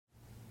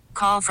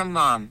Call from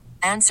mom.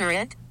 Answer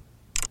it.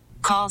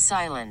 Call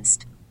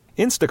silenced.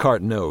 Instacart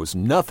knows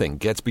nothing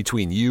gets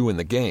between you and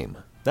the game.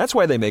 That's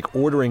why they make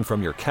ordering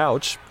from your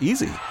couch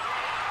easy.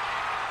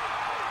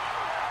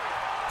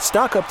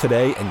 Stock up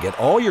today and get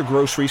all your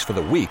groceries for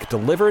the week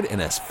delivered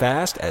in as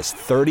fast as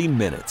 30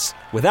 minutes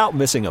without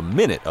missing a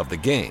minute of the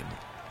game.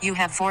 You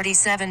have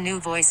 47 new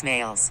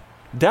voicemails.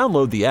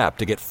 Download the app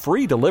to get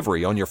free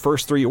delivery on your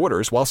first 3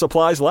 orders while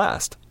supplies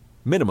last.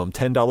 Minimum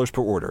 $10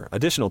 per order.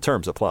 Additional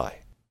terms apply.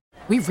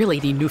 We really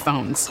need new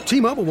phones.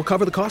 T-Mobile will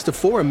cover the cost of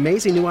 4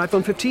 amazing new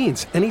iPhone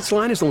 15s, and each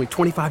line is only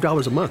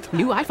 $25 a month.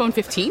 New iPhone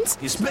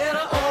 15s? It's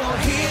better over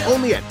here.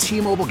 Only at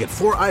T-Mobile, get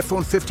 4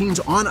 iPhone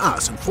 15s on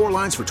us and 4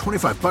 lines for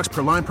 $25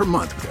 per line per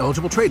month with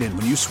eligible trade-in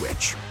when you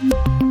switch.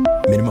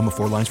 Minimum of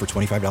 4 lines for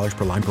 $25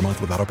 per line per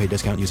month with autopay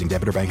discount using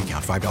debit or bank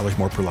account. $5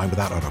 more per line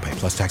without autopay,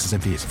 plus taxes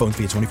and fees. Phone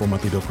fee at 24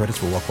 monthly bill credits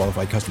for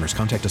well-qualified customers.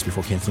 Contact us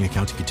before canceling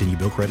account to continue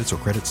bill credits or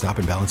credit stop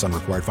and balance on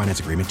required finance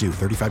agreement due.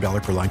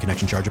 $35 per line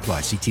connection charge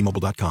applies. See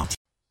T-Mobile.com.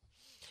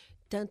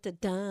 Dun, dun,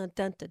 dun,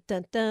 dun, dun,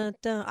 dun, dun,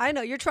 dun. I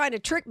know, you're trying to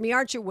trick me,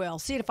 aren't you, Will?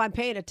 See if I'm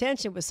paying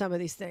attention with some of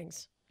these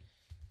things.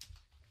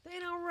 They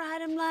don't write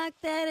them like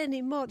that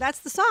anymore. That's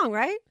the song,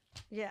 right?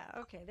 Yeah,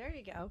 okay, there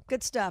you go.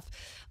 Good stuff.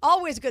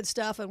 Always good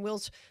stuff, and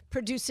Will's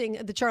producing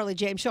the Charlie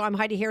James Show. I'm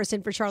Heidi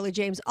Harrison for Charlie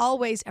James.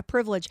 Always a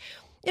privilege.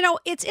 You know,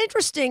 it's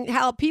interesting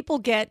how people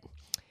get,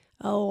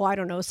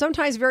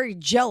 sometimes very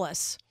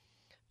jealous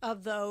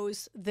of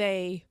those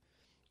they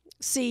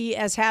see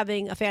as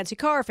having a fancy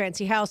car, a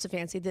fancy house, a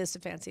fancy this, a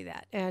fancy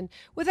that. And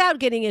without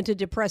getting into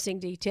depressing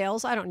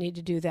details, I don't need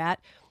to do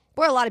that.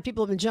 Boy, a lot of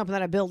people have been jumping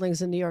out of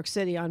buildings in New York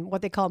City on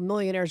what they call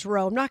Millionaires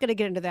Row. I'm not going to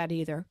get into that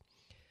either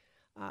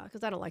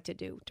because I don't like to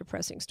do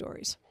depressing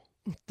stories.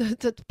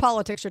 The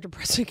politics are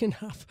depressing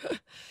enough.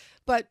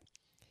 But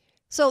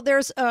so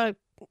there's a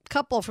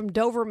couple from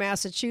Dover,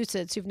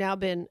 Massachusetts, who've now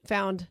been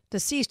found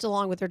deceased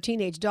along with their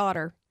teenage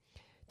daughter.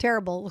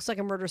 Terrible. Looks like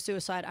a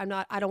murder-suicide.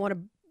 I don't want to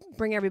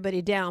bring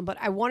everybody down, but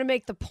I want to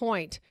make the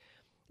point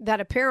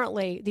that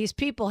apparently these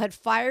people had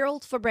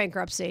filed for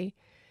bankruptcy.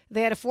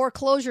 They had a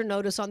foreclosure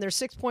notice on their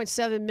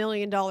 $6.7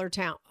 million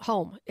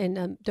home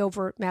in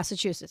Dover,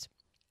 Massachusetts.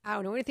 I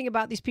don't know anything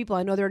about these people.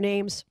 I know their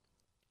names.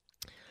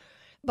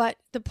 But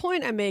the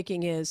point I'm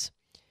making is,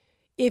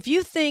 if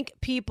you think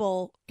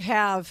people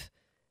have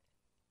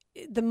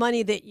the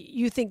money that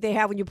you think they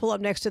have when you pull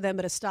up next to them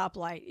at a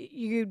stoplight,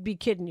 you'd be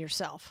kidding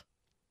yourself.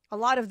 A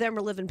lot of them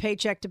are living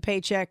paycheck to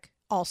paycheck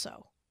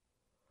also.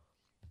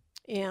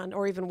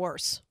 Or even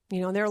worse.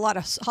 You know, there are a lot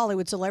of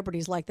Hollywood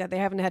celebrities like that. They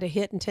haven't had a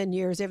hit in 10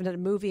 years. They haven't had a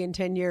movie in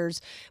 10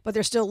 years, but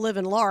they're still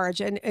living large.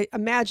 And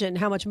imagine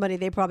how much money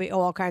they probably owe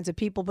all kinds of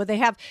people. But they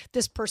have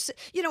this person.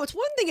 You know, it's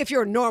one thing if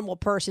you're a normal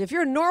person. If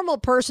you're a normal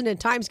person and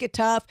times get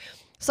tough,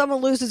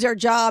 someone loses their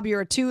job,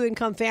 you're a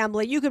 2-income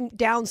family, you can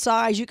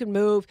downsize, you can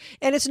move,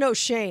 and it's no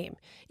shame.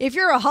 If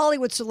you're a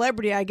Hollywood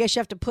celebrity, I guess you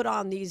have to put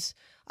on these,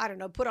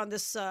 put on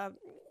this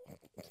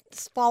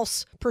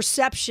false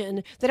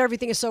perception that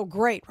everything is so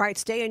great, right?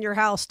 Stay in your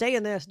house, stay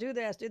in this, do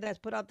that,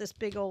 put out this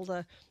big old,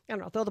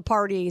 throw the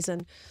parties,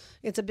 and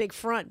it's a big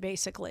front,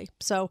 basically.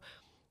 So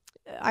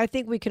I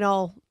think we can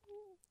all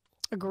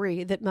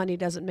agree that money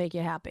doesn't make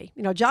you happy.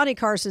 You know, Johnny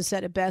Carson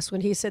said it best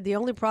when he said the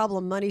only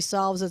problem money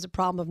solves is the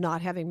problem of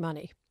not having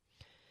money.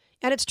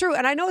 And it's true.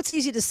 And I know it's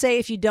easy to say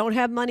if you don't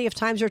have money, if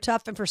times are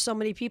tough, and for so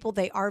many people,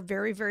 they are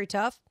very, very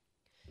tough.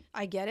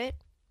 I get it.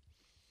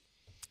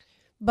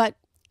 But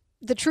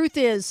the truth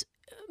is,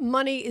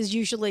 money is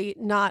usually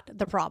not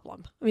the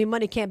problem. I mean,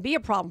 money can be a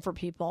problem for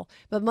people,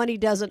 but money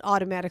doesn't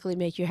automatically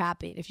make you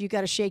happy. If you've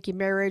got a shaky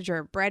marriage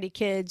or bratty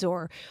kids,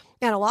 and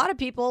a lot of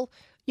people,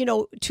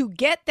 to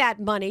get that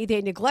money,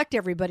 they neglect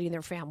everybody in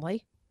their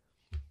family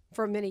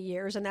for many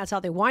years, and that's how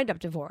they wind up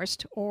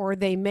divorced, or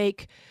they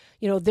make,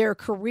 their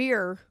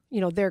career,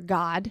 their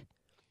God.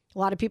 A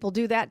lot of people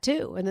do that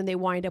too, and then they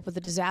wind up with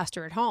a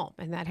disaster at home,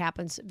 and that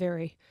happens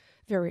very,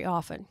 very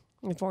often.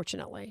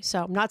 Unfortunately.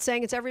 So I'm not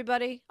saying it's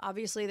everybody.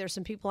 Obviously, there's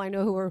some people I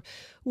know who are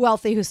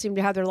wealthy who seem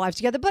to have their lives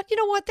together. But you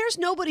know what? There's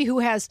nobody who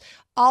has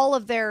all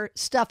of their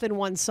stuff in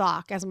one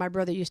sock, as my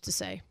brother used to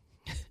say.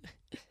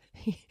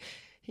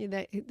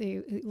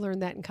 They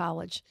learned that in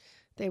college.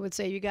 They would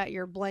say, you got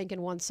your blank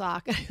in one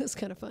sock. It's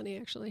kind of funny,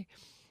 actually.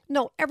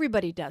 No,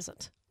 everybody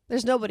doesn't.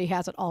 There's nobody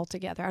has it all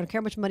together. I don't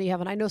care how much money you have.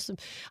 And I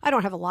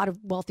don't have a lot of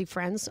wealthy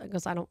friends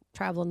because I don't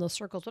travel in those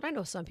circles, but I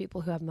know some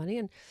people who have money,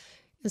 and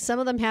some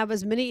of them have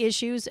as many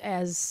issues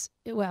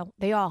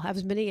they all have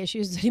as many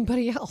issues as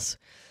anybody else.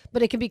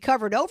 But it can be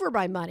covered over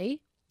by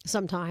money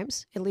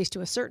sometimes, at least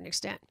to a certain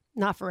extent.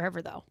 Not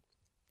forever, though.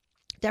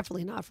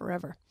 Definitely not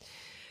forever.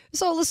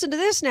 So listen to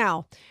this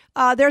now.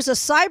 There's a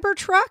cyber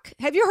truck.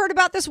 Have you heard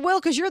about this, Will?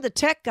 Because you're the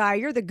tech guy.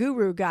 You're the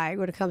guru guy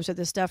when it comes to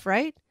this stuff,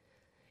 right?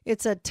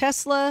 It's a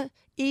Tesla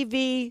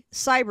EV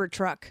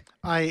Cybertruck.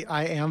 I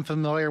am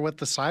familiar with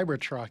the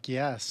Cybertruck,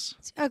 yes.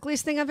 It's the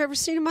ugliest thing I've ever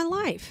seen in my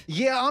life.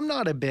 Yeah, I'm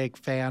not a big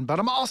fan, but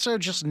I'm also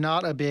just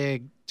not a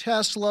big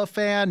Tesla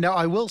fan. Now,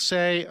 I will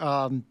say,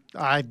 don't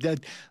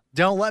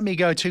let me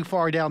go too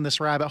far down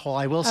this rabbit hole.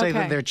 I will say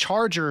that their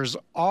chargers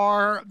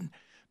are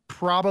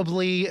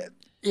probably,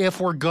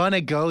 if we're going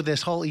to go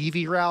this whole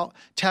EV route,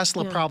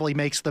 Tesla probably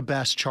makes the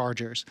best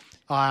chargers.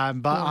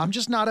 But I'm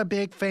just not a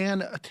big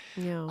fan.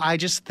 Yeah. I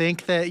just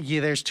think that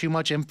there's too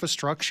much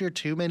infrastructure,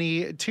 too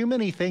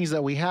many things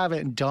that we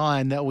haven't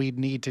done that we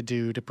need to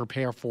do to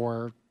prepare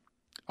for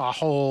a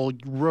whole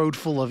road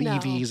full of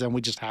EVs, and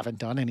we just haven't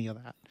done any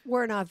of that.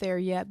 We're not there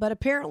yet, but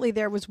apparently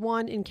there was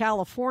one in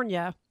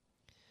California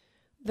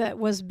that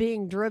was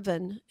being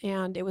driven,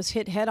 and it was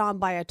hit head-on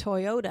by a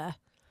Toyota,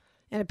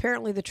 and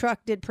apparently the truck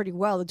did pretty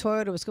well. The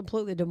Toyota was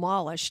completely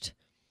demolished.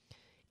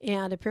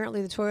 And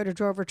apparently the Toyota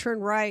driver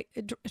turned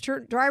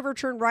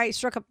right,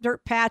 struck a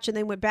dirt patch, and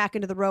then went back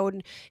into the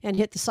road and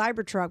hit the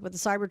Cybertruck. But the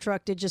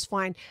Cybertruck did just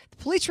fine. The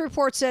police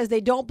report says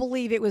they don't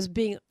believe it was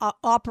being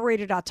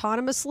operated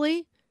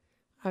autonomously.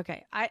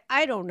 Okay,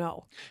 I don't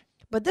know.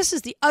 But this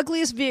is the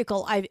ugliest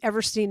vehicle I've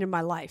ever seen in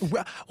my life.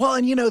 Well,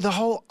 and the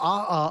whole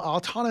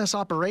autonomous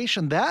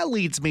operation, that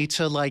leads me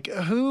to like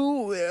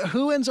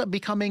who ends up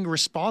becoming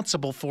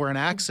responsible for an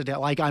accident?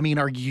 Like, I mean,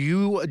 are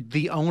you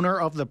the owner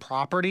of the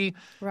property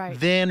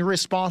then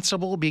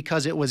responsible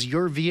because it was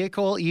your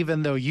vehicle,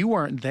 even though you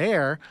weren't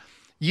there?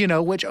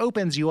 Which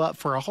opens you up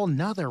for a whole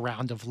nother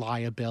round of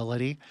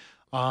liability.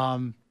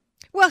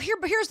 Well,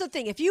 here's the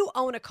thing: if you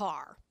own a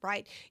car,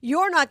 right,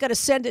 you're not going to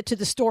send it to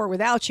the store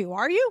without you,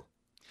 are you?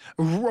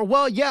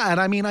 Well, yeah,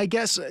 and I mean, I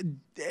guess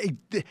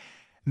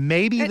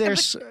maybe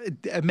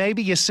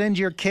maybe you send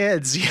your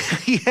kids.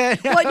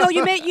 Well, no,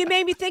 you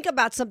made me think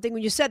about something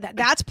when you said that.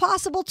 That's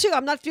possible too.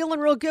 I'm not feeling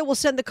real good. We'll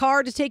send the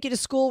car to take you to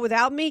school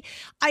without me.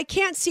 I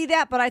can't see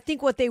that, but I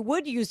think what they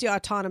would use the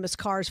autonomous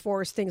cars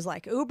for is things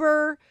like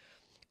Uber.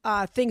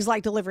 Things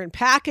like delivering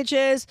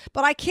packages,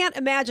 but I can't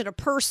imagine a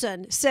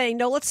person saying,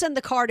 "No, let's send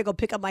the car to go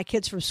pick up my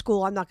kids from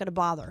school. I'm not going to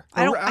bother."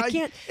 I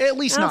can't. At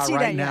least not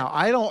right now.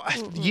 I don't.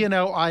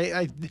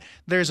 Mm-hmm.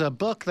 There's a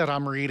book that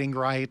I'm reading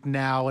right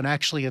now, and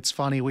actually, it's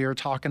funny. We were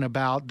talking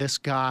about this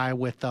guy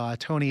with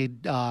Tony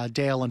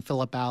Dale and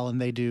Philip Allen.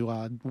 They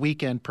do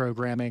weekend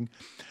programming.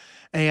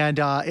 And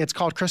it's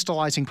called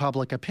Crystallizing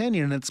Public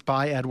Opinion. It's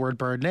by Edward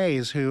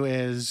Bernays, who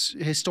is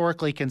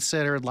historically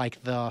considered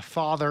like the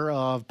father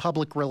of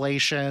public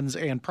relations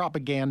and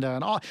propaganda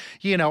and all,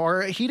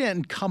 or he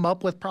didn't come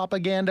up with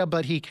propaganda,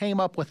 but he came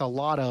up with a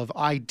lot of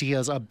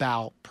ideas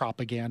about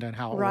propaganda and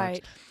how it works.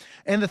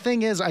 And the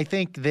thing is, I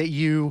think that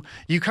you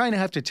kind of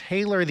have to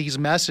tailor these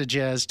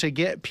messages to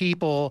get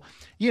people,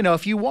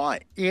 if you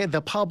want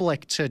the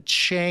public to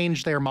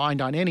change their mind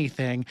on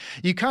anything,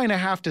 you kind of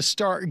have to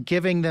start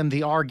giving them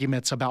the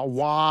arguments about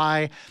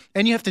why.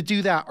 And you have to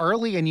do that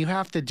early, and you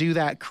have to do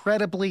that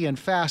credibly and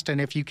fast.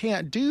 And if you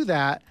can't do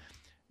that,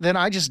 then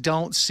I just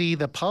don't see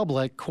the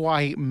public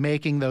quite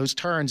making those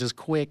turns as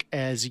quick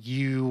as as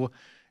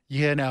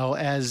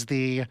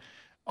the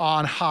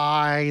on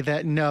high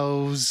that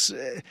knows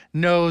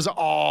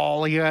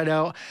all,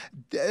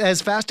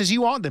 as fast as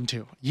you want them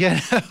to,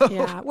 Yeah,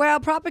 well,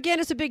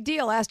 propaganda is a big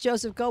deal. Ask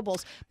Joseph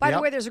Goebbels. By the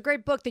way, there's a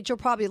great book that you'll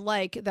probably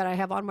like that I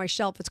have on my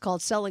shelf. It's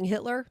called Selling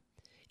Hitler.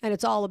 And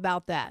it's all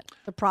about that,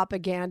 the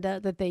propaganda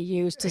that they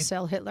use to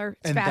sell Hitler.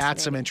 It's fascinating.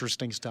 That's some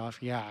interesting stuff,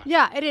 yeah.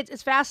 Yeah,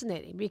 it's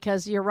fascinating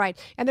because you're right.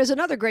 And there's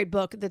another great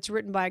book that's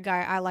written by a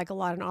guy I like a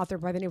lot, an author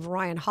by the name of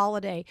Ryan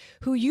Holiday,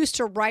 who used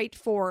to write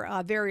for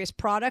various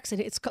products.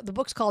 And the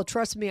book's called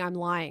Trust Me, I'm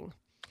Lying.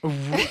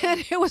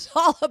 And it was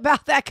all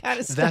about that kind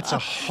of stuff. That's a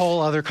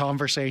whole other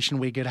conversation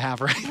we could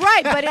have, right?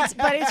 Right, but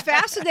it's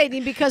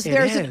fascinating because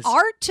there's an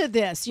art to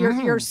this.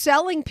 You're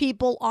selling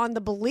people on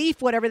the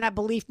belief, whatever that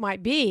belief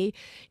might be,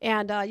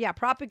 and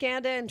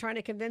propaganda and trying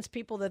to convince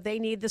people that they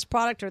need this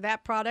product or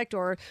that product,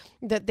 or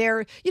that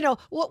they're,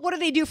 what do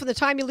they do from the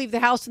time you leave the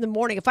house in the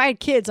morning? If I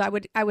had kids, I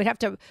would have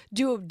to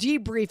do a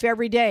debrief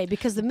every day,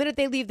 because the minute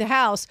they leave the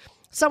house,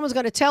 someone's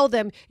going to tell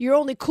them, you're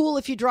only cool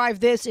if you drive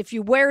this, if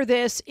you wear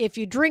this, if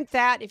you drink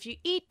that, if you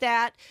eat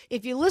that,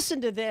 if you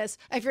listen to this.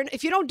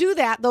 If you don't do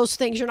that, those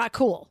things, you're not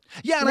cool.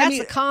 Yeah, and that's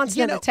a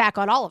constant attack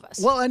on all of us.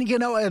 Well, and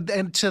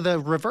and to the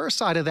reverse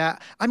side of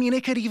that, I mean,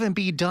 it could even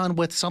be done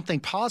with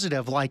something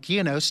positive, like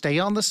stay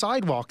on the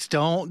sidewalks,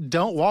 don't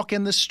walk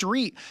in the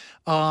street,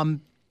 but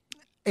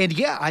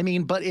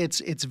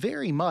it's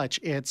very much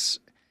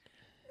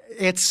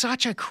It's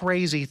such a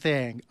crazy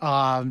thing,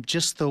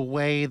 just the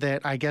way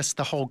that I guess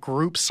the whole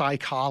group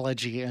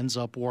psychology ends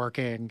up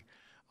working.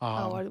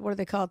 What do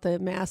they call it? The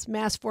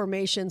mass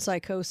formation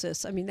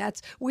psychosis. I mean,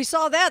 we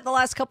saw that the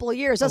last couple of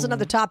years. That's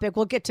another topic.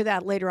 We'll get to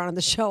that later on in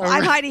the show.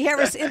 I'm Heidi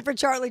Harris, in for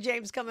Charlie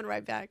James, coming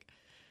right back.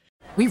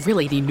 We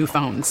really need new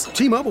phones.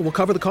 T-Mobile will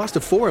cover the cost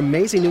of 4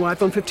 amazing new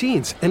iPhone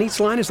 15s, and each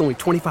line is only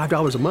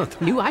 $25 a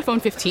month. New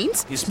iPhone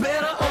 15s? It's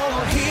better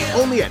over here.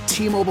 Only at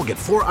T-Mobile, get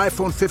 4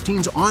 iPhone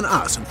 15s on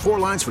us and 4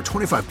 lines for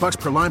 $25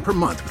 per line per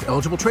month with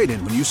eligible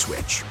trade-in when you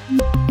switch.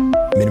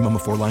 Minimum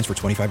of 4 lines for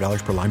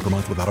 $25 per line per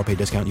month with autopay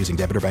discount using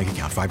debit or bank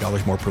account.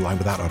 $5 more per line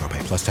without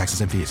autopay, plus taxes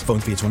and fees. Phone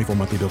fee at 24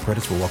 monthly bill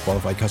credits for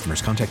well-qualified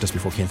customers. Contact us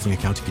before canceling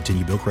account to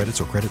continue bill credits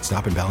or credit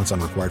stop and balance on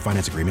required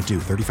finance agreement due.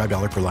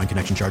 $35 per line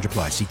connection charge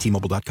applies. See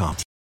T-Mobile.com.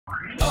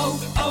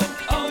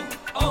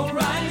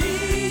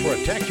 O'Reilly.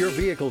 Protect your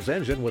vehicle vehicle's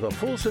engine with a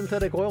full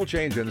synthetic oil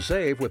change and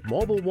save with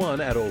Mobile One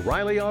at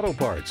O'Reilly Auto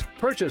Parts.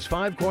 Purchase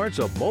 5 quarts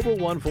of Mobile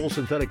One full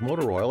synthetic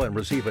motor oil and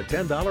receive a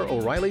 $10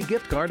 O'Reilly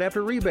gift card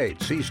after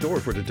rebate. See store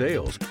for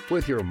details.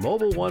 With your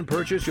Mobile One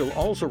purchase, you'll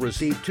also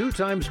receive 2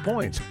 times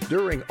points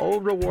during O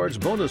Rewards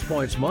Bonus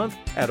Points Month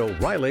at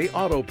O'Reilly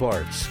Auto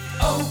Parts.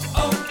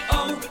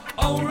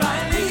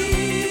 O'Reilly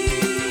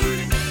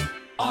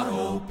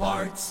Auto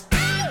Parts.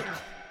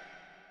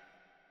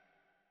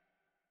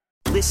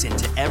 Listen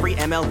to every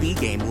MLB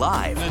game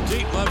live. In the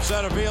deep left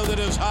center field, it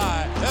is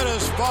high, it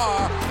is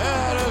far,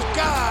 it is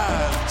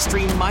gone.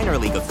 Stream minor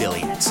league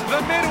affiliates.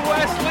 The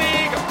Midwest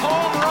League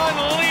home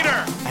run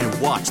leader. And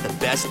watch the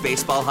best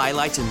baseball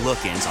highlights and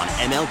look-ins on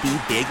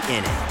MLB Big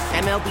Inning.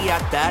 MLB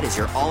At Bat is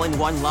your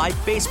all-in-one live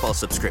baseball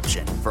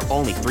subscription for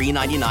only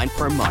 $3.99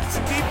 per month.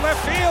 Deep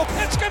left field,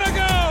 it's gonna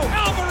go.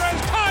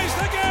 Alvarez ties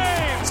the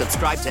game.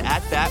 Subscribe to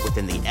At Bat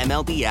within the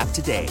MLB app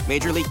today.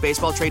 Major League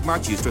Baseball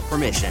trademarks used with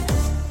permission.